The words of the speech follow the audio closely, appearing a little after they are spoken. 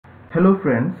Hello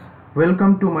friends,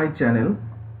 welcome to my channel.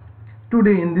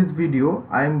 Today in this video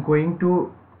I am going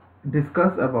to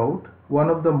discuss about one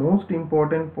of the most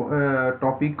important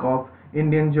topic of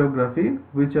Indian geography,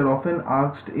 which are often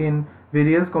asked in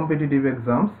various competitive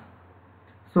exams.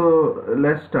 So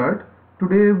let's start.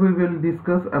 Today we will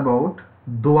discuss about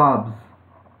Doabs.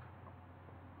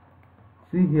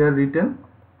 See here written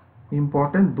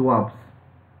important Doabs.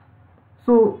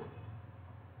 So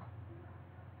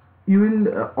you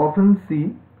will often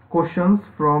see questions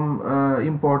from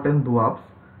important Doabs.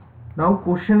 Now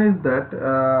question is that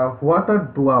what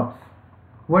are Doabs?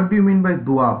 What do you mean by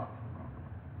Doab?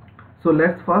 So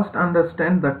let's first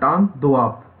understand the term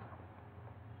Doab.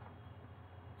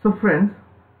 So friends,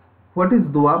 what is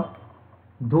Doab?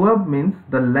 Doab means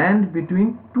the land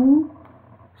between two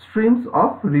streams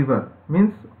of river.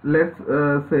 Means let's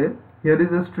say here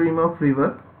is a stream of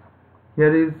river,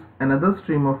 here is another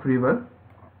stream of river.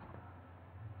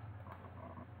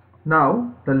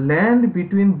 Now the land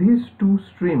between these two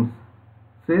streams,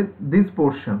 say this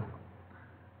portion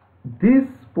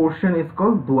is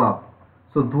called Doab.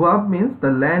 So Doab means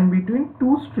the land between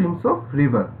two streams of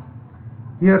river.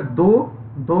 Here do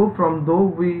from do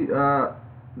we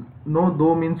know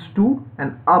do means two,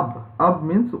 and ab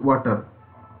means water.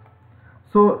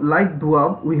 So like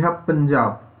Doab we have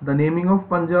Punjab. The naming of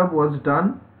Punjab was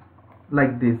done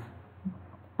like this.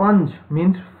 Panj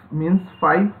means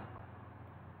five,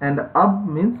 and ab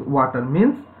means water.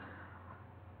 Means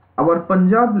our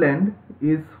Punjab land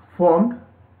is formed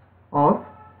of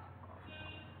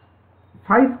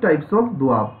 5 types of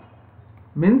Doab.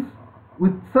 Means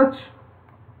with such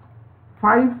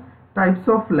 5 types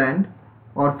of land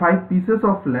or 5 pieces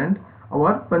of land,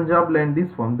 our Punjab land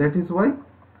is formed. That is why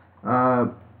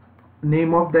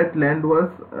name of that land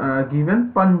was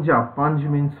given Punjab. Panj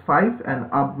means 5 and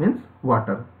ab means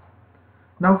water.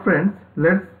 Now friends,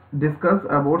 let's discuss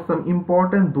about some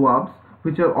important Doabs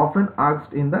which are often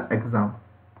asked in the exam.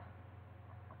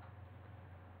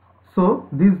 So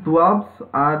these Doabs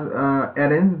are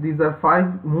arranged. These are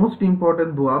 5 most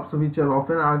important Doabs which are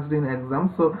often asked in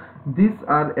exam. So these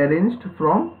are arranged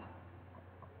from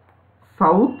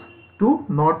south to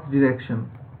north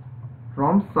direction.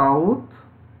 From south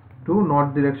to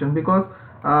north direction, because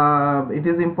it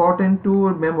is important to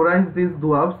memorize these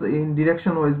Doabs in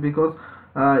direction wise, because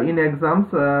in exams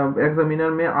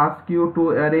examiner may ask you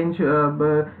to arrange,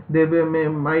 they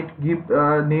might give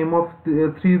name of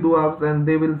 3 Doabs, and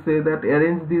they will say that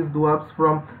arrange these Doabs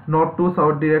from north to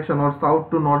south direction or south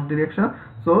to north direction.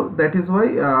 So that is why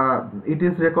it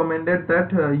is recommended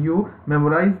that you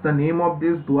memorize the name of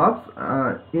these Doabs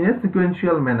in a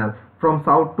sequential manner, from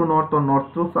south to north or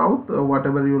north to south,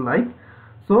 whatever you like.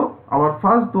 So our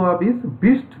first Doab is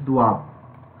Bisht Doab.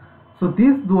 So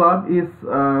this Doab is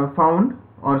found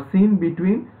or seen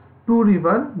between two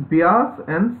rivers, Beas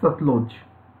and Satluj.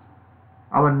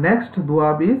 Our next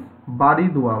Doab is Bari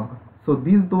Doab. So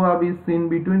this Doab is seen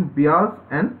between Beas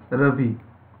and Ravi.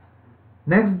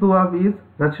 Next Doab is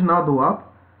Rachna Doab.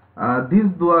 This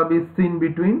Doab is seen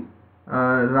between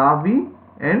Ravi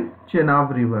and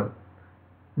Chenab river.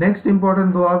 Next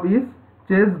important Doab is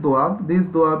Ches Doab. This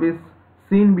Doab is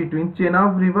seen between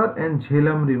Chenab river and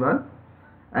Jhelum river.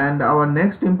 And our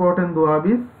next important Doab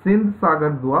is Sindh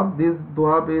Sagar Doab. This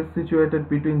Doab is situated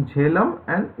between Jhelum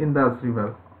and Indus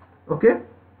river. Okay.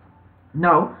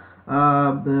 Now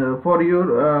for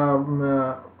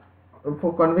your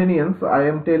for convenience, I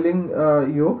am telling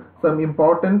you some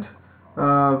important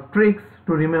tricks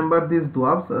to remember these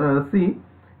Doabs. See,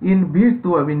 in Bij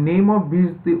Doab, in name of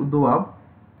Bij Doab,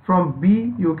 from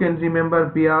B you can remember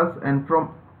Beas, and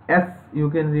from S you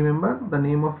can remember the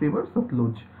name of river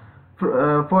Satluj.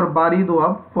 For Bari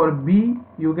Doab, for B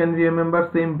you can remember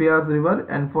same Beas river,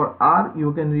 and for R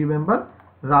you can remember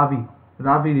Ravi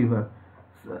river.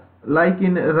 Like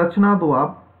in Rachna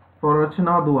Doab, for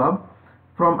Rachna Doab,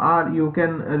 from R you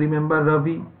can remember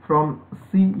Ravi, from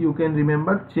C you can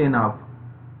remember Chenab.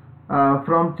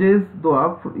 From Ches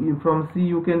Doab, from C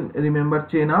you can remember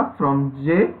Chenab, from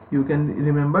J you can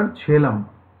remember Jhelum.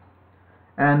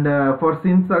 And for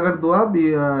Sindh Sagar Doab,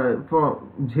 for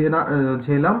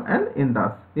Jhelum and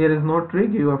Indus. There is no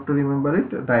trick, you have to remember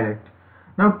it direct.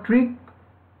 Now trick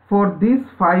for these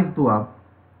 5 Doab,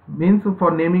 means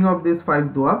for naming of these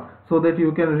 5 Doab, so that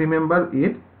you can remember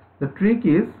it. The trick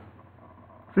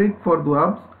for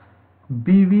Doabs: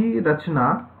 BV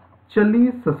Rachna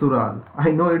Chali Sasural.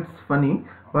 I know it's funny,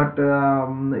 but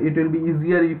it will be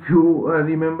easier if you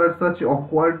remember such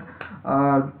awkward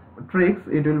tricks.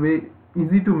 It will be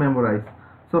easy to memorize.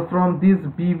 So from this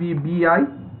BVBI,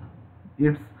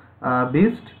 it's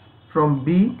Bisht. From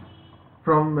B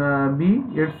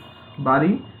it's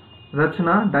Bari.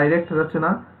 Rachna, direct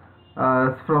Rachna.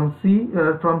 From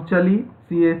from Chali,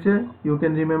 CHA, you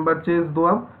can remember Chase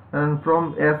Doab, and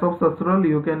from S of Sasral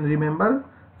you can remember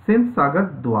Sindh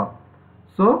Sagar Doab.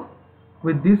 So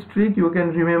with this trick you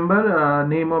can remember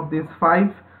name of these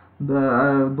 5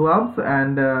 Doabs,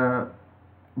 and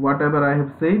whatever I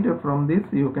have said from this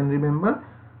you can remember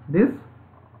this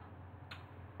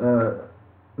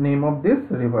name of this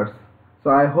rivers. So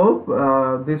I hope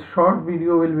this short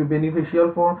video will be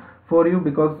beneficial for you,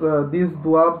 because these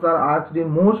Doabs are asked in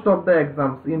most of the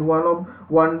exams. In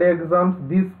one day exams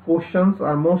these questions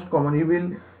are most common.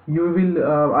 You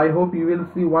will I hope you will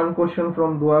see one question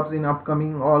from Doabs in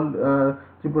upcoming all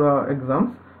Tripura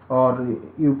exams or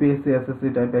UPSC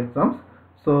SSC type exams.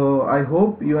 So I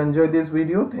hope you enjoy this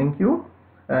video. Thank you,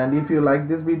 and if you like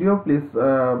this video, please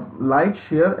like,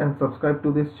 share and subscribe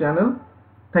to this channel.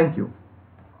 Thank you.